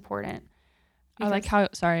think is important. I like how,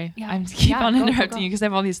 sorry, I'm on interrupting you because I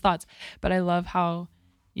have all these thoughts, but I love how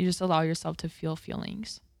you just allow yourself to feel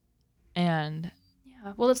feelings. And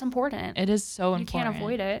well, it's important. It is so important. You can't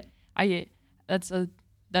avoid it.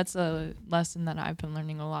 That's a lesson that I've been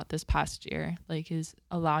learning a lot this past year, like is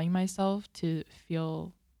allowing myself to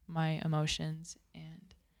feel my emotions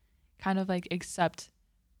and kind of like accept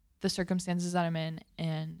the circumstances that I'm in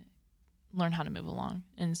and learn how to move along.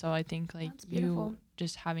 And so I think like you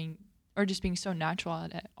just being so natural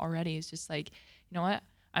at it already is just like, you know what,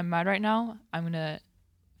 I'm mad right now, I'm gonna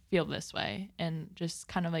feel this way and just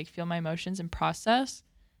kind of like feel my emotions and process,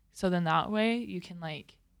 so then that way you can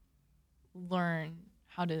like learn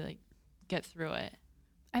how to like get through it.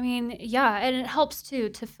 I mean, yeah, and it helps too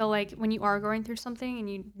to feel like when you are going through something and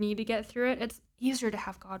you need to get through it, it's easier to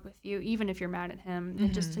have God with you, even if you're mad at him,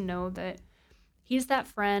 and just to know that he's that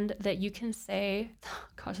friend that you can say,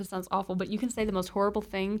 gosh, it sounds awful, but you can say the most horrible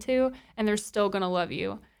thing to and they're still gonna love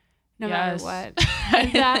you no matter what.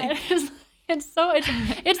 That is, it's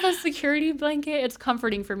the security blanket. It's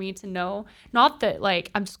comforting for me to know, not that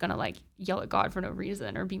like I'm just gonna like yell at God for no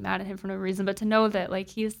reason or be mad at him for no reason, but to know that like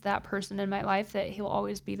he's that person in my life that he'll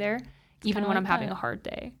always be there, even when I'm having a hard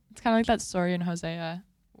day. It's kind of like that story in Hosea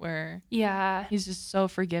where he's just so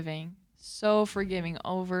forgiving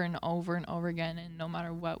over and over and over again, and no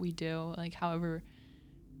matter what we do, like however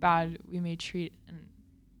bad we may treat,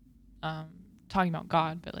 and talking about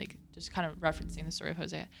God, but like just kind of referencing the story of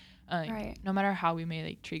Hosea. No matter how we may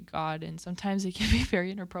like treat God, and sometimes it can be very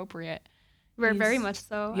inappropriate. Very much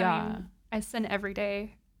so. Yeah. I mean, I sin every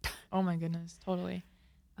day. Oh my goodness, totally.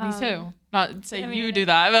 Me too. Not saying you do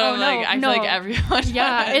that, but I feel like everyone.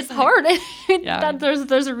 Yeah, does. it's hard.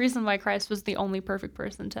 There's a reason why Christ was the only perfect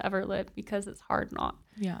person to ever live, because it's hard not.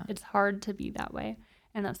 Yeah. It's hard to be that way,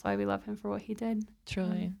 and that's why we love him for what he did.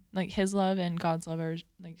 Truly, like his love and God's love are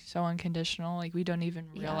like so unconditional. Like we don't even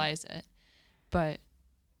realize it, but.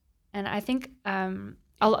 And I think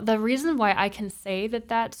the reason why I can say that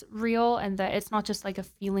that's real and that it's not just like a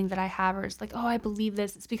feeling that I have or it's like, oh, I believe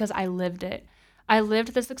this, it's because I lived it. I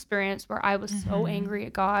lived this experience where I was so angry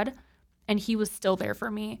at God and he was still there for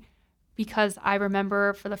me, because I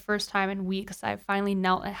remember for the first time in weeks, I finally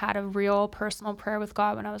knelt and had a real personal prayer with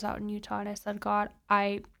God when I was out in Utah. And I said, God,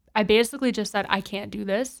 I basically just said, I can't do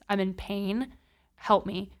this. I'm in pain. Help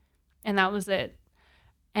me. And that was it.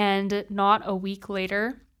 And not a week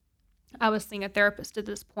later, I was seeing a therapist at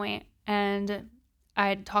this point, and I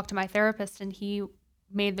had talked to my therapist, and he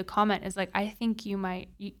made the comment, is like, I think you might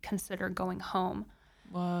consider going home.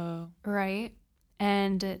 Whoa. Right?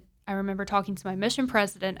 And I remember talking to my mission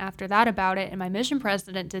president after that about it, and my mission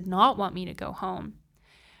president did not want me to go home.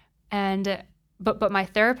 And but my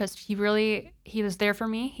therapist, he was there for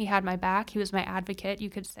me. He had my back. He was my advocate, you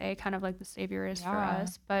could say, kind of like the Savior is for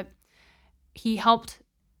us. But he helped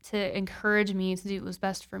to encourage me to do what was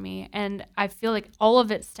best for me. And I feel like all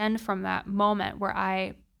of it stemmed from that moment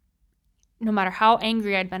where no matter how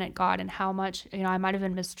angry I'd been at God and how much, I might have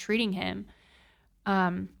been mistreating him,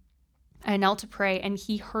 I knelt to pray and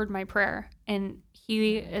he heard my prayer. And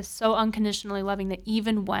he is so unconditionally loving that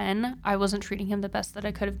even when I wasn't treating him the best that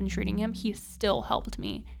I could have been treating him, he still helped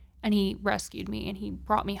me and he rescued me and he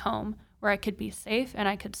brought me home where I could be safe and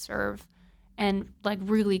I could serve and like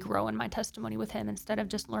really grow in my testimony with him. Instead of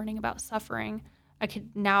just learning about suffering, I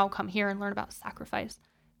could now come here and learn about sacrifice,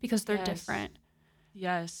 because they're different.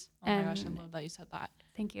 Yes. Oh my gosh, I love that you said that.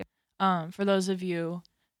 Thank you. For those of you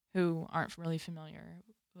who aren't really familiar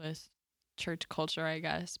with church culture, I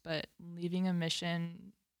guess, but leaving a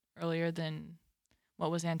mission earlier than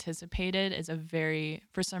what was anticipated is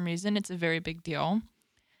for some reason, it's a very big deal.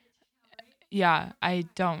 Yeah, I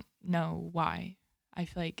don't know why. I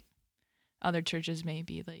feel like other churches may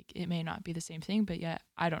be like, it may not be the same thing, but yet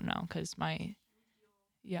I don't know, because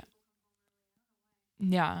yeah.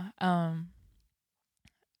 Yeah.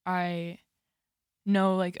 I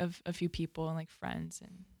know like a few people and like friends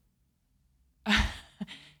and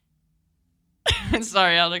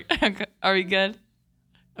sorry, are we good?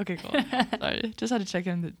 Okay, cool. Sorry, just had to check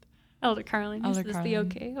in. Elder Carlin, is this the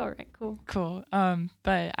okay? All right, cool. Cool.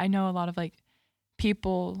 But I know a lot of like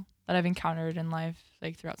people that I've encountered in life,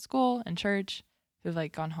 like throughout school and church, who've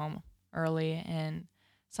like gone home early, and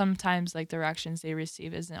sometimes like the reactions they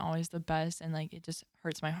receive isn't always the best, and like it just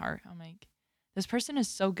hurts my heart. I'm like, this person is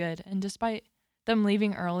so good, and despite them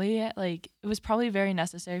leaving early, like it was probably very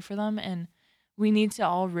necessary for them, and we need to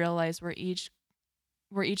all realize we're each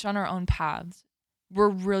on our own paths. We're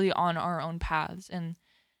really on our own paths, and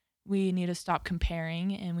we need to stop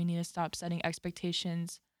comparing, and we need to stop setting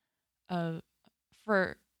expectations of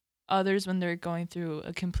for others when they're going through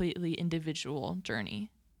a completely individual journey.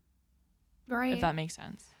 Right. If that makes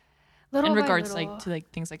sense. Little in regards little. like to like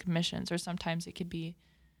things like missions, or sometimes it could be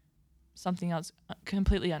something else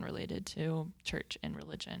completely unrelated to church and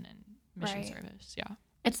religion and mission service. Yeah.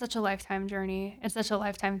 It's such a lifetime journey. It's such a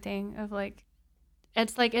lifetime thing of like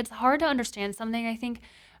it's hard to understand something, I think,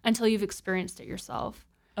 until you've experienced it yourself.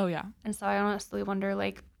 Oh yeah. And so I honestly wonder,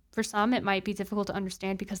 like, for some it might be difficult to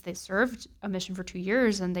understand because they served a mission for 2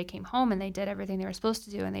 years and they came home and they did everything they were supposed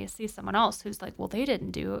to do, and they see someone else who's like, well, they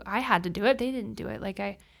didn't do it. I had to do it. They didn't do it. Like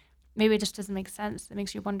maybe it just doesn't make sense. It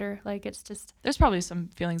makes you wonder, like, it's just, there's probably some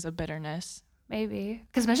feelings of bitterness. Maybe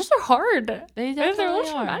because missions are hard. They definitely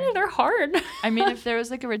are. They're hard. I mean, if there was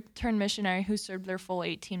like a return missionary who served their full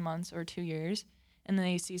 18 months or 2 years, and then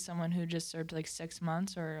they see someone who just served like 6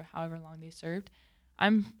 months or however long they served,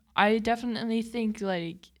 I definitely think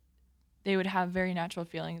like they would have very natural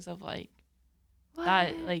feelings of like what?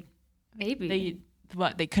 That, like maybe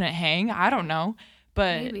they couldn't hang. I don't know,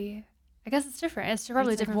 but maybe. I guess it's different. It's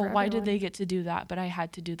probably different. Well, why did they get to do that, but I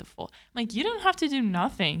had to do the full? Like, you didn't have to do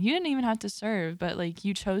nothing. You didn't even have to serve, but like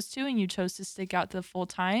you chose to, and you chose to stick out the full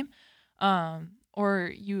time,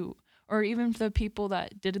 or even the people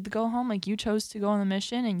that did the go home, like you chose to go on the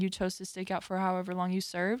mission and you chose to stick out for however long you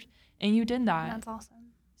served, and you did that. That's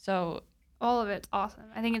awesome. So all of it's awesome.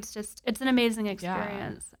 I think it's an amazing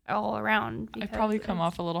experience all around. I probably come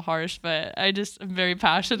off a little harsh, but I just am very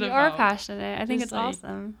passionate. You are passionate. I think it's like,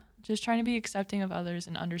 awesome. Just trying to be accepting of others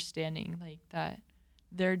and understanding like that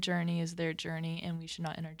their journey is their journey, and we should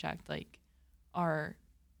not interject like our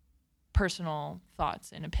personal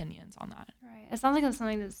thoughts and opinions on that. Right. It sounds like it's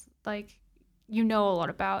something that's like you know a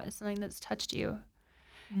lot about. It's something that's touched you.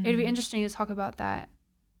 Mm-hmm. It'd be interesting to talk about that.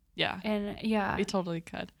 Yeah. And yeah. We totally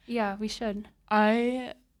could. Yeah, we should.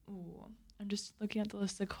 I'm just looking at the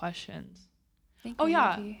list of questions.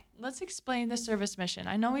 Let's explain the service mission.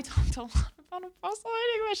 I know we talked a lot about a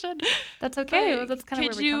proselyting mission. That's okay. Well, that's kind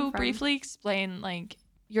of where we come from. Could you briefly explain like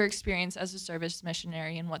your experience as a service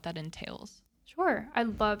missionary and what that entails? Sure.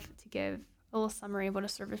 I'd love to give a little summary of what a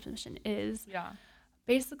service mission is. Yeah.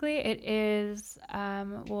 Basically, it is,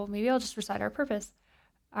 maybe I'll just recite our purpose.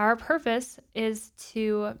 Our purpose is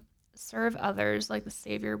to serve others like the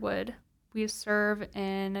Savior would. We serve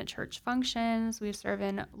in church functions, we serve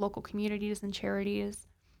in local communities and charities,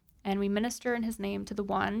 and we minister in his name to the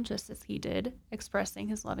one, just as he did, expressing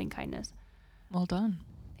his loving kindness. Well done.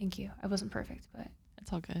 Thank you. I wasn't perfect, but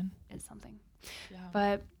it's all good. It's something. Yeah.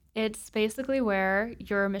 But it's basically where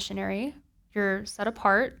you're a missionary, you're set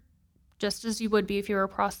apart, just as you would be if you were a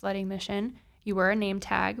proselyting mission. You wear a name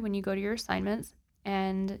tag when you go to your assignments,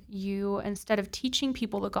 and you, instead of teaching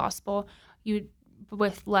people the gospel,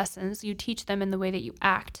 with lessons, you teach them in the way that you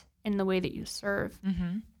act, in the way that you serve.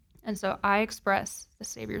 Mm-hmm. And so I express the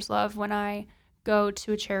Savior's love when I go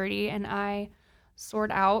to a charity and I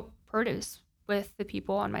sort out produce with the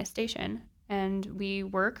people on my station. And we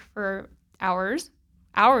work for hours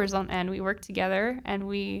on end. We work together and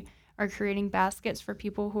we are creating baskets for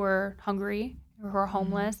people who are hungry or who are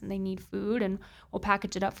homeless, mm-hmm. and they need food, and we'll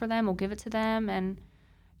package it up for them. We'll give it to them. And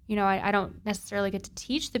I don't necessarily get to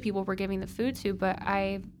teach the people we're giving the food to, but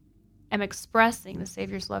I am expressing the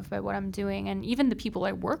Savior's love by what I'm doing. And even the people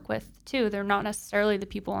I work with, too, they're not necessarily the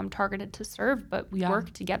people I'm targeted to serve, but we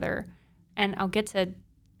work together. And I'll get to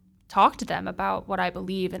talk to them about what I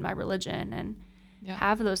believe in my religion and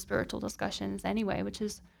have those spiritual discussions anyway,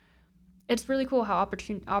 it's really cool how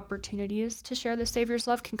opportunities to share the Savior's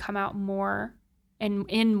love can come out more and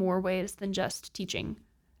in more ways than just teaching.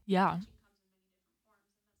 Yeah.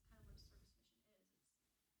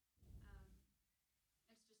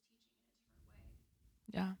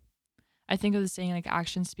 Yeah. I think of the saying like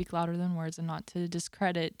actions speak louder than words, and not to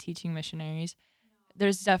discredit teaching missionaries.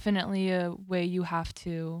 there's definitely a way you have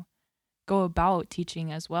to go about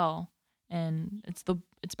teaching as well. And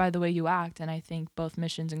it's by the way you act. And I think both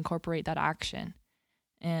missions incorporate that action.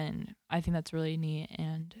 And I think that's really neat.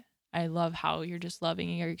 And I love how you're just loving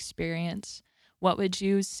your experience. What would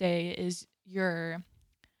you say is your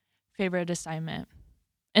favorite assignment?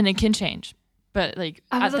 And it can change, but like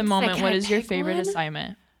at the moment, what is your favorite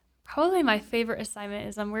assignment? Probably my favorite assignment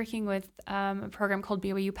is I'm working with a program called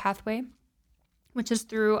BYU Pathway, which is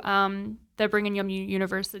through the Brigham Young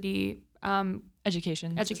University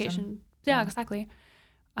education. Yeah, exactly.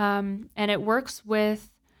 And it works with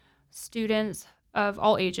students of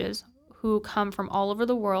all ages who come from all over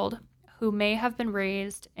the world, who may have been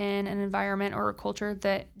raised in an environment or a culture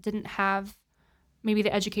that didn't have maybe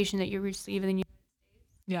the education that you receive in the United States.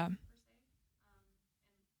 Yeah.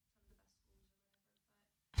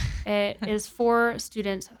 It is for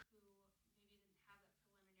students who maybe didn't have that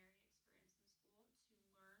preliminary experience in school to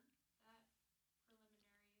learn that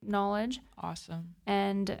preliminary knowledge. Awesome.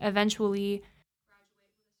 And eventually graduate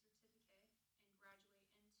with a certificate and graduate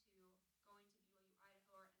into going to BYU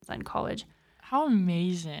Idaho or Ensign College. How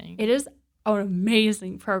amazing. It is an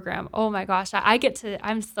amazing program. Oh my gosh.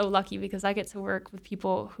 I'm so lucky because I get to work with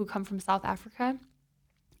people who come from South Africa.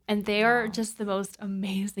 And they are just the most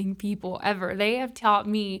amazing people ever. They have taught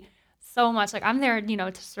me so much. Like, I'm there,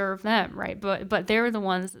 to serve them, right? But they're the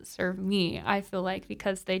ones that serve me, I feel like,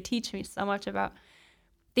 because they teach me so much about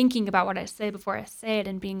thinking about what I say before I say it,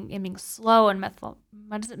 and being slow and methodical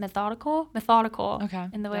okay.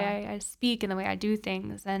 in the way I speak and the way I do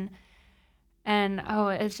things.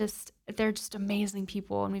 They're just amazing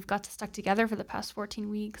people, and we've got to stuck together for the past 14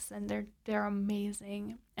 weeks, and they're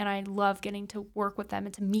amazing, and I love getting to work with them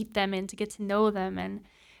and to meet them and to get to know them, and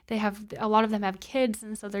a lot of them have kids,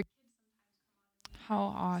 and so they're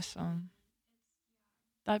how awesome.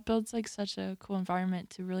 That builds like such a cool environment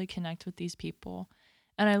to really connect with these people,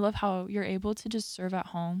 and I love how you're able to just serve at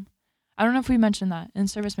home. I don't know if we mentioned that in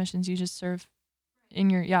service missions you just serve in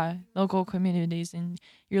your local communities and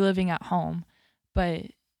you're living at home, but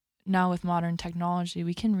now with modern technology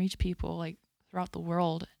we can reach people like throughout the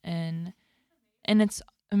world, and it's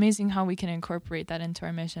amazing how we can incorporate that into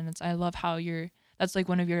our mission. I love how that's like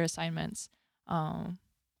one of your assignments.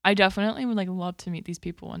 I definitely would like love to meet these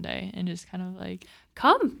people one day and just kind of like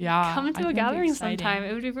come to a gathering sometime.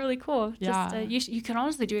 It would be really cool. Yeah. Just you can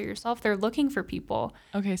honestly do it yourself. They're looking for people.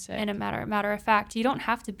 Okay, sick. And a matter of fact, you don't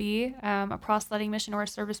have to be a proselyting mission or a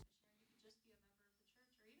service. You can just be a member of the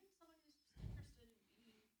church, or even someone who's interested in being contributing,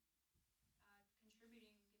 giving service to people who live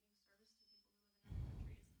in other countries.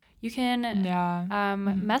 You can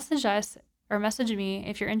message us or message me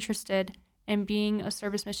if you're interested in being a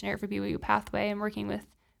service missionary for BYU Pathway and working with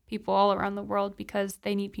people all around the world, because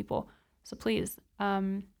they need people. So please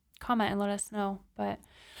comment and let us know. But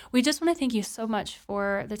we just want to thank you so much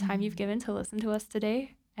for the time you've given to listen to us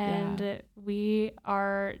today. And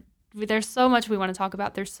there's so much we want to talk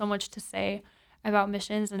about. There's so much to say about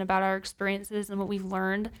missions and about our experiences and what we've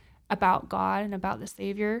learned about God and about the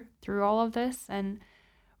Savior through all of this. And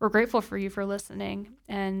we're grateful for you for listening.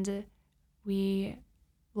 And we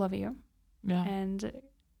love you. Yeah. And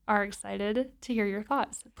are excited to hear your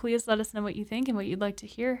thoughts. Please let us know what you think and what you'd like to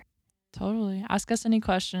hear. Totally. Ask us any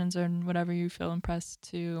questions or whatever you feel impressed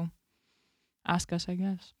to ask us, I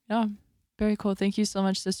guess. Yeah. Very cool. Thank you so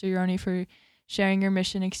much, Sister Yoroni, for sharing your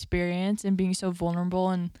mission experience and being so vulnerable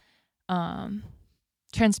and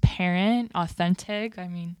transparent, authentic. I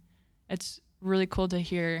mean, it's really cool to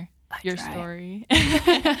hear your story.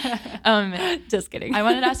 Just kidding. I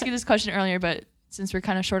wanted to ask you this question earlier, but since we're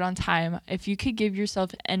kind of short on time, if you could give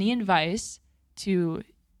yourself any advice to,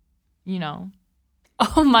 before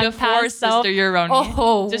Sister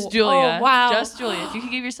Yoroni, just Julia. Oh, wow. Just Julia. If you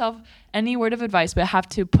could give yourself any word of advice, but have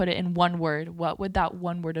to put it in one word, what would that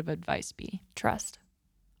one word of advice be? Trust.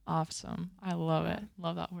 Awesome. I love it.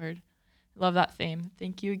 Love that word. Love that theme.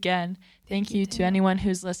 Thank you again. Thank you to anyone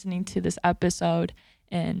who's listening to this episode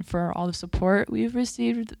and for all the support we've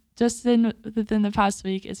received just within the past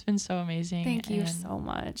week. It's been so amazing. Thank you so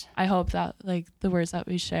much. I hope that like the words that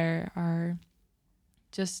we share are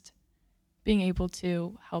just being able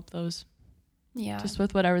to help those just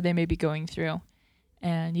with whatever they may be going through.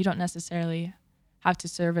 And you don't necessarily have to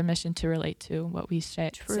serve a mission to relate to what we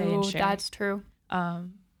say and share. That's true.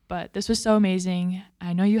 But this was so amazing.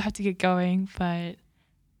 I know you have to get going, but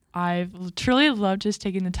I've truly loved just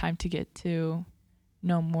taking the time to get to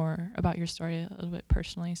know more about your story a little bit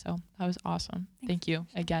personally. So that was awesome. Thank you.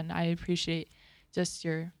 Again, I appreciate just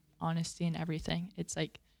your honesty and everything. It's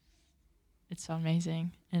so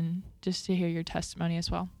amazing. And just to hear your testimony as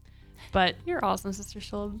well. But you're awesome, Sister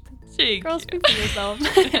Schultz. Girl, speak for yourself.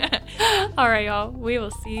 All right, y'all. We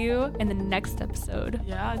will see you in the next episode.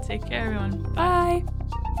 Yeah, take care, everyone. Bye.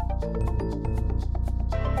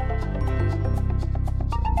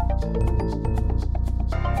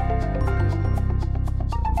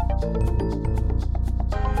 Bye.